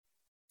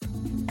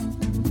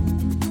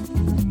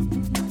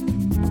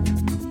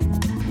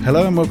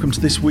Hello and welcome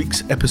to this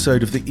week's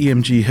episode of the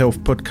EMG Health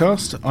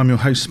Podcast. I'm your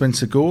host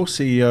Spencer Gore,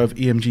 CEO of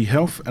EMG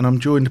Health, and I'm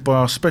joined by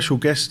our special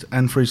guest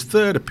and for his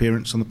third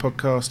appearance on the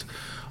podcast,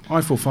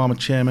 eyeforpharma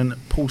Chairman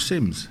Paul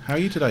Sims. How are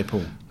you today,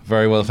 Paul?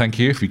 Very well, thank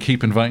you. If you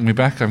keep inviting me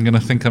back, I'm going to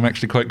think I'm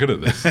actually quite good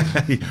at this.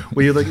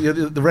 Well, you're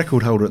the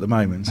record holder at the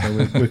moment,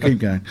 so we'll keep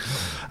going.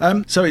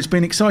 So it's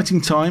been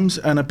exciting times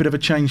and a bit of a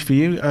change for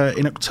you.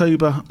 In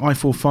October,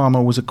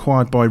 eyeforpharma was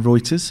acquired by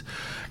Reuters.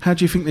 How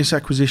do you think this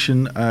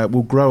acquisition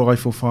will grow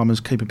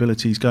eyeforpharma's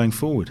capabilities going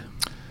forward?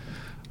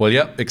 Well,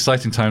 yeah,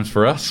 exciting times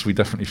for us. We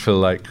definitely feel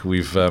like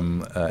we've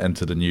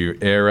entered a new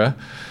era.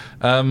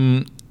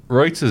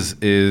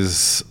 Reuters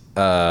is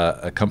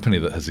a company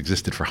that has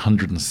existed for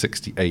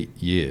 168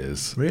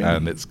 years. Really?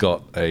 And it's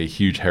got a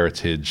huge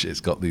heritage. It's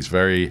got these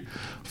very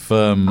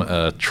firm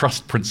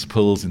trust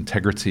principles,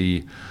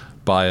 integrity,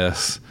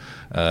 bias,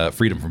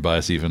 freedom from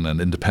bias even,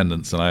 and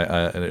independence. And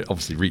it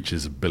obviously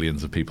reaches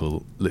billions of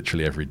people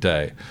literally every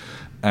day.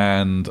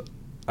 And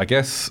I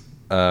guess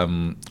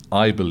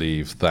I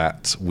believe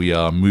that we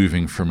are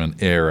moving from an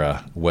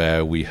era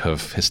where we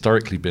have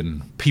historically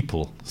been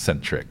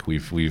people-centric.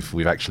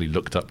 We've actually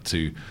looked up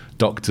to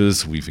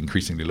doctors. We've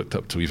increasingly looked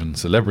up to even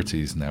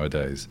celebrities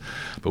nowadays.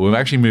 But we're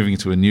actually moving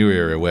into a new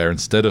era where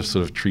instead of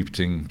sort of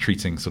treating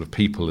sort of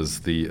people as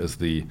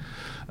the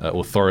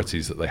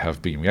authorities that they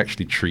have been, we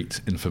actually treat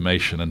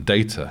information and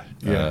data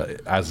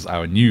as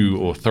our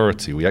new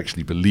authority. We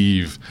actually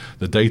believe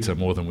the data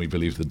more than we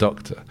believe the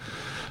doctor.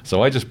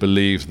 So I just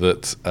believe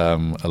that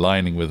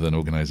aligning with an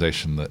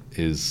organization that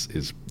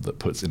that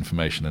puts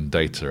information and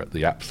data at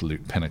the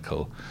absolute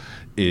pinnacle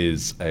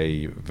is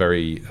a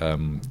very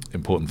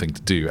important thing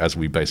to do as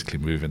we basically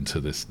move into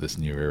this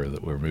new era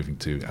that we're moving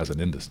to as an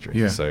industry.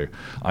 Yeah. So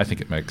I think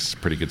it makes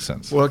pretty good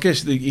sense. Well, I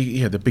guess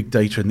the big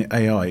data and the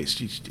AI,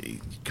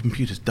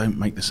 computers don't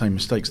make the same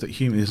mistakes that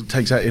humans.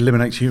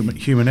 Eliminates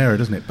human error,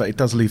 doesn't it? But it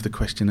does leave the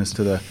question as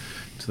to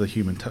the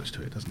human touch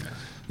to it, doesn't it?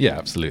 Yeah,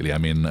 absolutely. I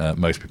mean,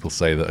 most people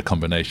say that a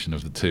combination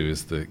of the two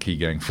is the key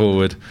going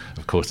forward.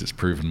 Of course, it's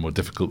proven more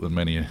difficult than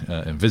many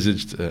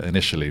envisaged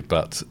initially,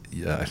 but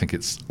I think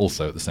it's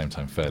also at the same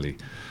time fairly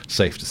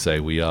safe to say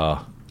we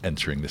are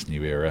entering this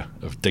new era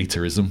of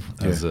dataism,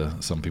 as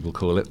some people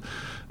call it.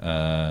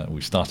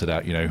 We started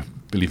out,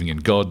 believing in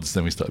gods,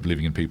 then we started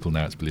believing in people,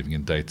 now it's believing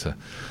in data,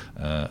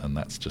 and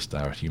that's just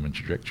our human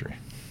trajectory.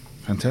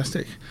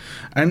 Fantastic.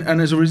 And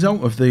as a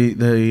result of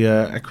the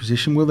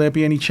acquisition, will there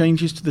be any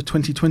changes to the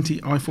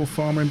 2020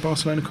 eyeforpharma in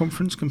Barcelona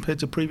conference compared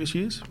to previous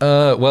years?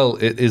 Well,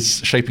 it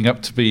is shaping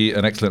up to be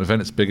an excellent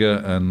event. It's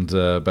bigger and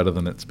better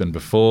than it's been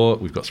before.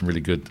 We've got some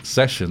really good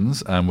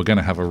sessions, and we're going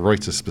to have a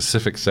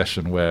Reuters-specific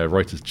session where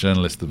Reuters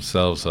journalists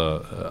themselves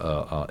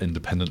are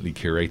independently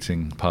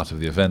curating part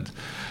of the event.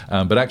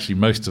 But actually,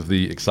 most of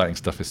the exciting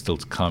stuff is still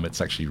to come. It's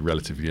actually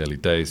relatively early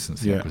days since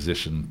the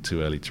acquisition,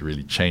 too early to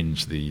really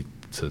change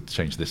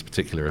this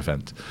particular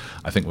event.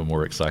 I think we're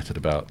more excited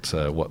about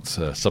what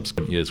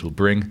subsequent years will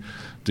bring.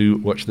 Do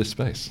watch this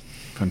space.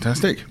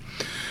 Fantastic.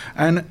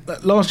 And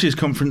at last year's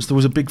conference, there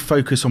was a big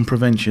focus on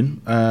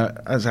prevention,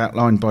 as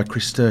outlined by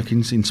Chris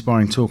Sturkin's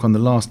inspiring talk on the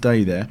last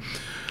day there.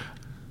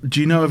 Do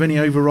you know of any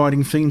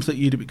overriding themes that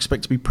you'd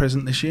expect to be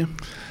present this year?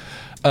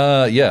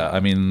 I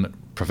mean,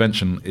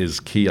 prevention is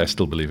key. I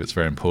still believe it's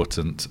very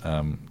important.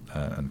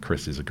 And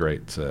Chris is a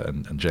great,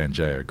 and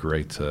J&J are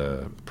great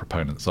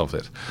proponents of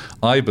it.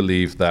 I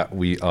believe that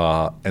we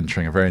are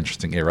entering a very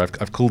interesting era.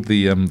 I've called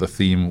the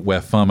theme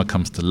 "Where Pharma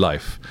Comes to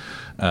Life,"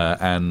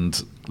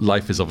 and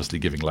life is obviously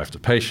giving life to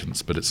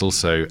patients, but it's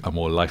also a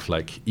more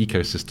lifelike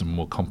ecosystem,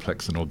 more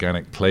complex and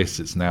organic place.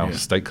 It's now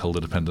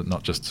stakeholder dependent,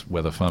 not just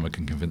whether pharma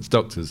can convince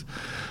doctors.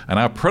 And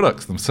our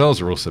products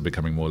themselves are also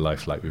becoming more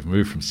lifelike. We've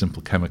moved from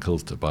simple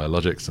chemicals to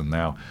biologics and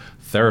now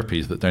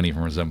therapies that don't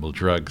even resemble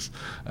drugs,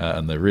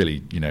 and they're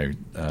really,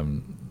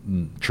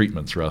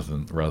 treatments rather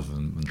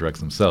than drugs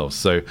themselves.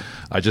 So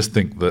I just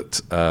think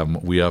that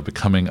we are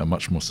becoming a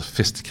much more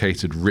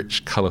sophisticated,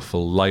 rich,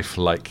 colourful,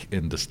 lifelike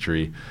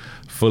industry,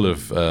 full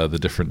of the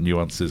different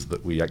nuances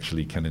that we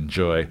actually can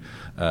enjoy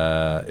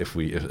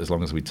as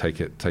long as we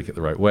take it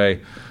the right way.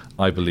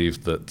 I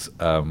believe that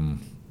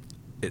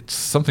it's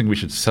something we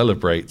should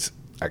celebrate.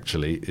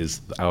 Actually,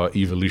 is our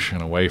evolution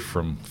away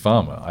from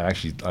pharma. I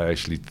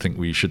actually think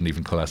we shouldn't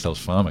even call ourselves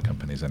pharma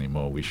companies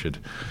anymore. You should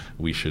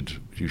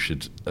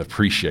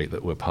appreciate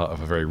that we're part of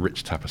a very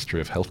rich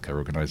tapestry of healthcare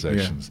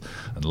organizations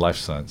and life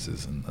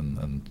sciences,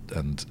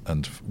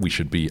 and we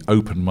should be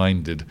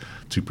open-minded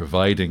to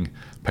providing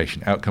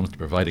patient outcomes, to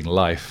providing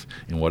life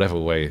in whatever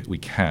way we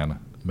can,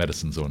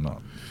 medicines or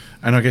not.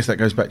 And I guess that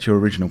goes back to your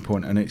original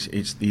point, and it's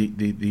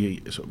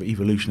the sort of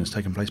evolution that's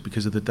taken place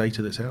because of the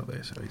data that's out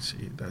there. So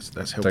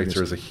that's helping.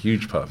 Data is a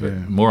huge part of it.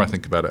 The more I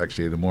think about it,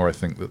 actually, the more I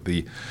think that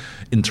the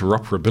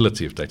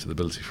interoperability of data, the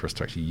ability for us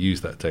to actually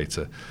use that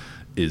data,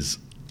 is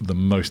the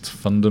most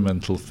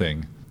fundamental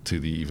thing to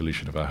the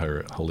evolution of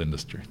our whole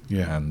industry.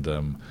 Yeah. And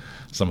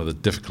some of the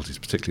difficulties,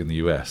 particularly in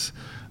the US,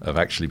 of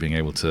actually being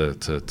able to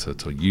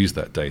use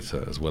that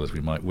data as well as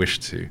we might wish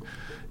to,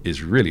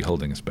 is really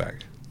holding us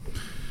back.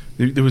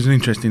 There was an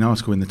interesting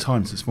article in the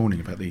Times this morning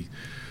about the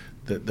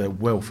the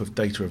wealth of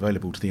data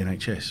available to the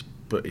NHS,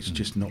 but it's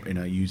just not in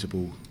a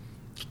usable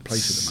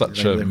place at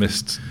the moment.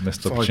 Such a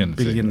missed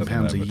opportunity. £5 billion a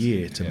moment.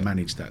 year to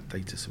manage that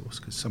data source,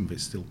 because some of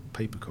it's still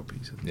paper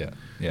copies. Yeah.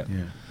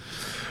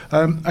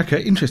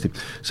 Okay, interesting.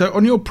 So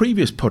on your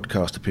previous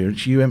podcast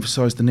appearance, you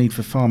emphasised the need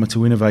for pharma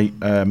to innovate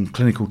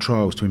clinical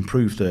trials to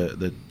improve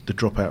the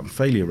dropout and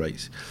failure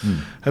rates.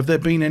 Have there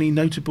been any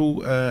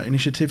notable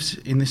initiatives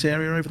in this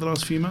area over the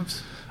last few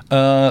months?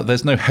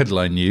 There's no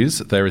headline news.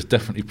 There is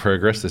definitely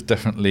progress. There's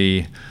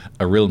definitely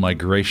a real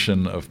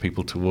migration of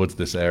people towards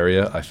this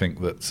area. I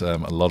think that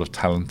a lot of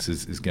talent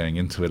is going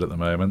into it at the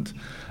moment.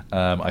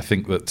 I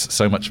think that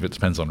so much of it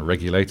depends on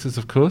regulators,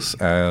 of course,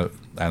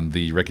 and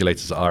the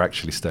regulators are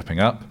actually stepping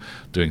up,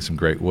 doing some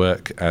great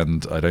work,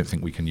 and I don't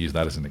think we can use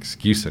that as an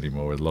excuse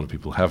anymore, as a lot of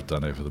people have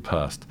done over the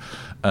past.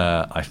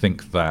 I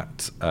think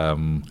that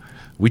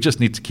we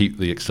just need to keep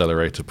the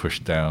accelerator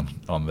pushed down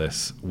on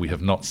this. We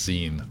have not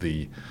seen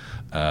the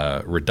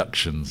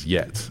reductions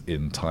yet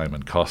in time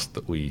and cost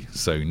that we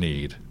so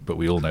need, but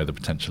we all know the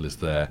potential is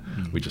there.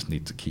 We just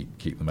need to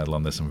keep the medal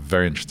on. There's some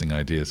very interesting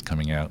ideas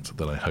coming out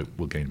that I hope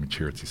will gain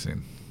maturity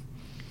soon.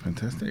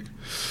 Fantastic.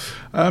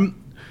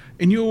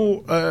 In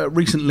your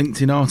recent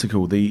LinkedIn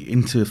article, the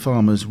Into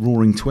Pharma's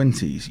Roaring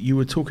Twenties, you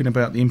were talking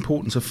about the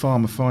importance of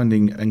pharma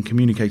finding and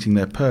communicating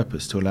their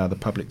purpose to allow the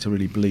public to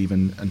really believe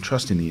and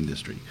trust in the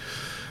industry.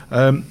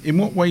 In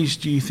what ways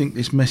do you think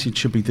this message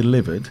should be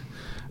delivered,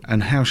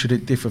 and how should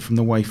it differ from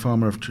the way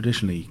pharma have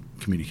traditionally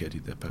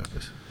communicated their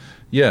purpose?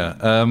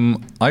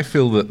 I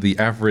feel that the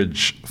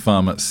average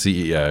pharma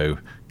CEO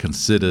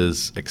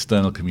considers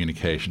external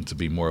communication to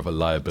be more of a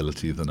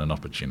liability than an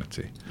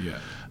opportunity.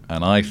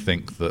 And I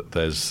think that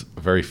there's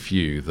very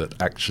few that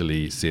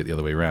actually see it the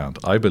other way around.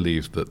 I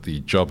believe that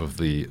the job of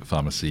the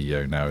pharma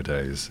CEO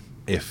nowadays,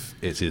 if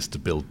it is to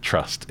build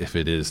trust, if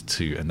it is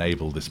to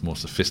enable this more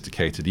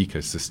sophisticated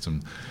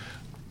ecosystem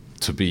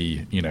to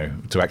be,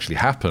 to actually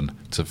happen,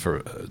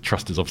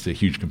 trust is obviously a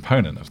huge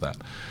component of that.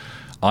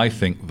 I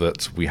think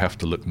that we have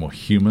to look more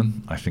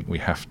human. I think we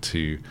have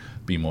to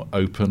be more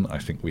open. I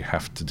think we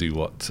have to do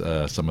what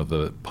some of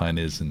the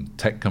pioneers in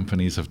tech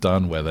companies have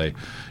done, where they,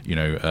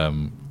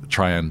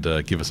 try and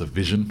give us a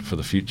vision for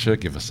the future,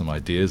 give us some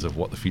ideas of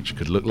what the future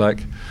could look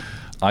like.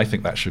 I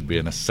think that should be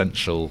an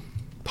essential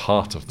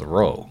part of the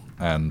role,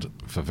 and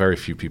for very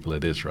few people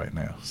it is right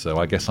now. So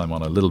I guess I'm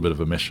on a little bit of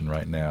a mission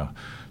right now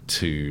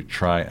to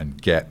try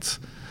and get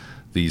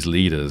these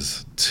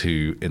leaders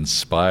to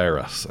inspire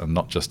us, and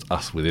not just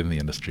us within the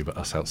industry, but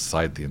us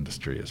outside the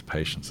industry as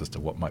patients, as to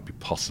what might be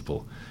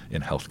possible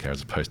in healthcare,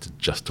 as opposed to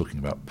just talking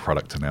about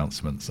product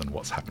announcements and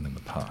what's happened in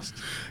the past.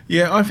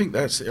 Yeah, I think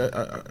that's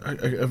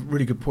a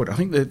really good point. I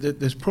think that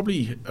there's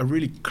probably a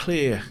really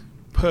clear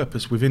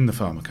purpose within the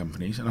pharma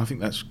companies, and I think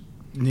that's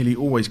nearly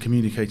always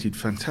communicated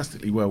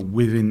fantastically well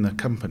within the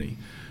company.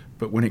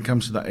 But when it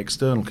comes to that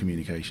external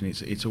communication,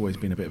 it's always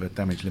been a bit of a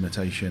damage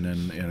limitation,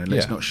 and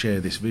let's not share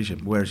this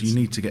vision. Whereas you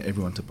need to get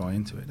everyone to buy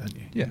into it, don't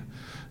you?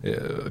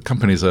 Yeah.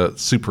 Companies are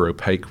super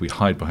opaque. We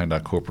hide behind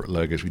our corporate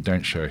logos. We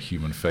don't show our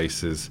human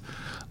faces.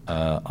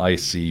 I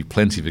see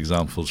plenty of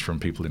examples from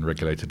people in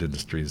regulated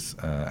industries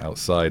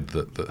outside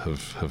that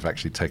have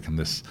actually taken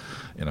this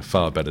in a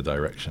far better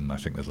direction. I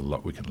think there's a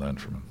lot we can learn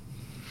from them.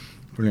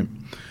 Brilliant.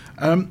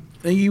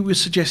 You were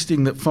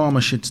suggesting that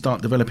pharma should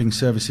start developing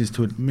services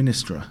to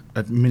administer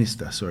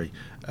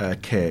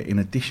care in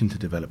addition to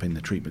developing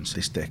the treatments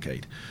this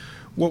decade.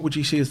 What would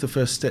you see as the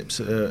first steps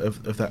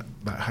of that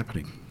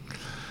happening?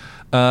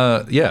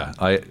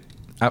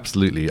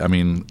 Absolutely. I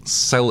mean,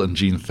 cell and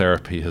gene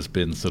therapy has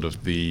been sort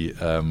of the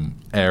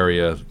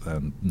area,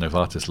 and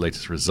Novartis'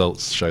 latest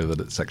results show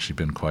that it's actually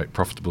been quite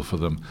profitable for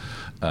them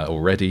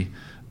already.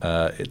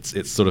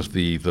 It's sort of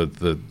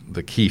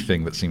the key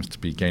thing that seems to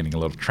be gaining a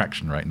lot of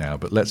traction right now.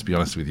 But let's be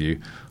honest with you,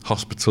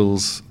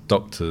 hospitals,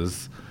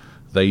 doctors,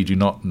 they do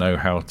not know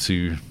how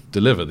to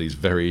deliver these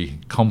very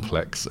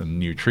complex and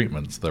new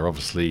treatments. They're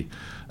obviously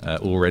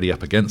already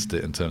up against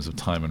it in terms of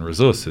time and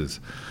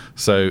resources.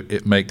 So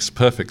it makes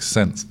perfect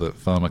sense that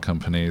pharma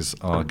companies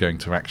are going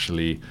to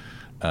actually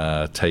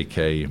take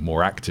a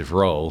more active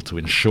role to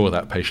ensure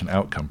that patient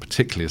outcome,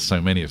 particularly as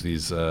so many of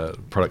these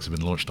products have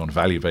been launched on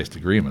value-based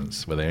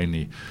agreements where they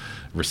only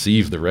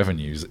receive the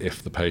revenues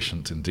if the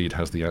patient indeed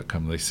has the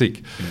outcome they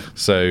seek.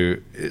 So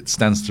it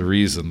stands to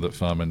reason that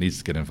pharma needs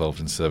to get involved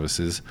in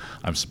services.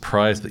 I'm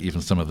surprised that even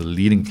some of the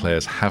leading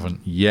players haven't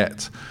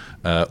yet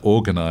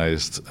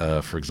organized,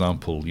 for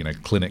example,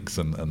 clinics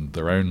and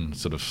their own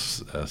sort of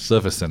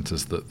service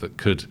centers that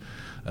could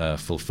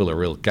fulfill a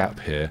real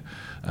gap here.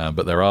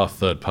 But there are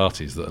third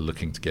parties that are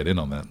looking to get in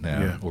on that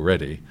now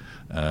already.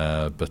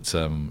 It's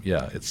an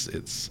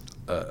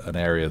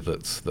area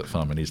that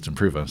pharma needs to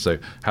improve on. So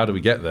how do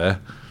we get there?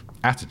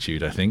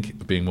 Attitude, I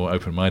think, being more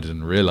open-minded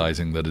and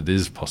realizing that it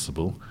is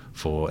possible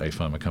for a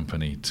pharma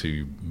company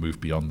to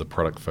move beyond the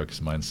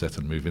product-focused mindset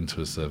and move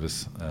into a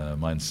service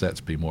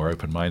mindset, be more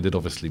open-minded.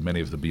 Obviously, many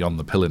of the Beyond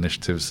the Pill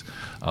initiatives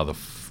are the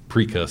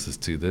precursors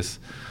to this,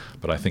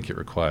 but I think it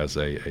requires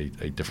a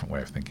different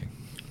way of thinking.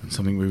 And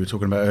something we were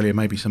talking about earlier,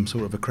 maybe some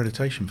sort of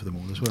accreditation for them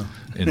all as well.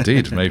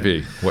 Indeed,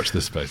 maybe. Watch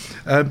this space.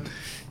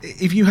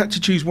 If you had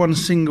to choose one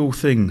single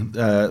thing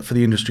for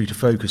the industry to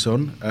focus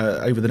on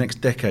over the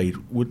next decade,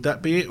 would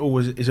that be it,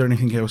 or is there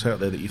anything else out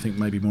there that you think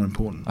may be more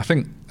important? I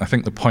think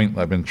the point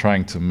that I've been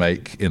trying to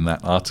make in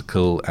that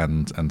article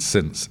and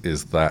since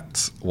is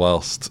that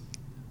whilst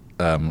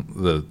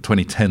the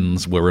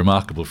 2010s were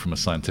remarkable from a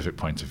scientific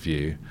point of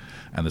view,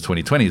 and the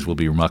 2020s will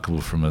be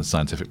remarkable from a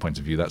scientific point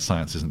of view, that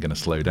science isn't going to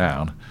slow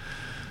down.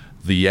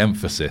 The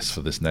emphasis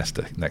for this next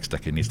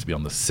decade needs to be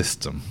on the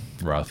system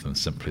rather than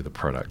simply the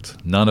product.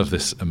 None of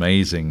this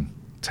amazing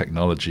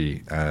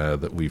technology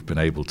that we've been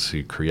able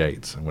to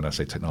create, and when I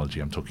say technology,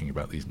 I'm talking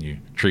about these new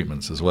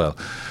treatments as well,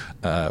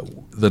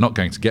 they're not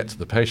going to get to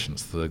the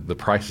patients. The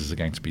prices are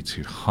going to be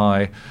too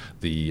high,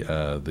 the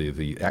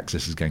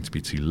access is going to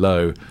be too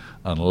low,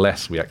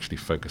 unless we actually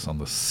focus on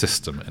the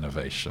system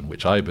innovation,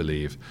 which I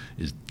believe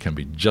can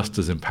be just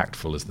as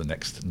impactful as the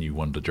next new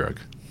wonder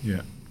drug.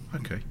 Yeah,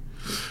 okay.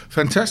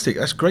 Fantastic.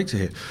 That's great to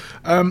hear.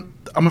 I'm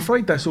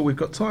afraid that's all we've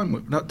got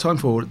time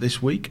for this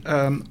week.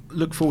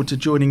 Look forward to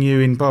joining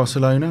you in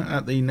Barcelona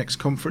at the next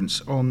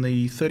conference on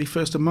the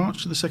 31st of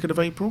March to the 2nd of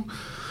April.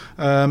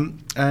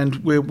 And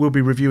we'll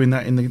be reviewing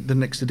that in the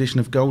next edition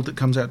of Gold that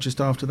comes out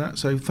just after that.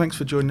 So thanks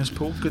for joining us,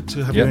 Paul. Good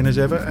to have you in as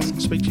ever, and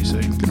speak to you soon.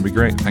 It's going to be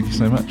great. Thank you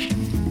so much.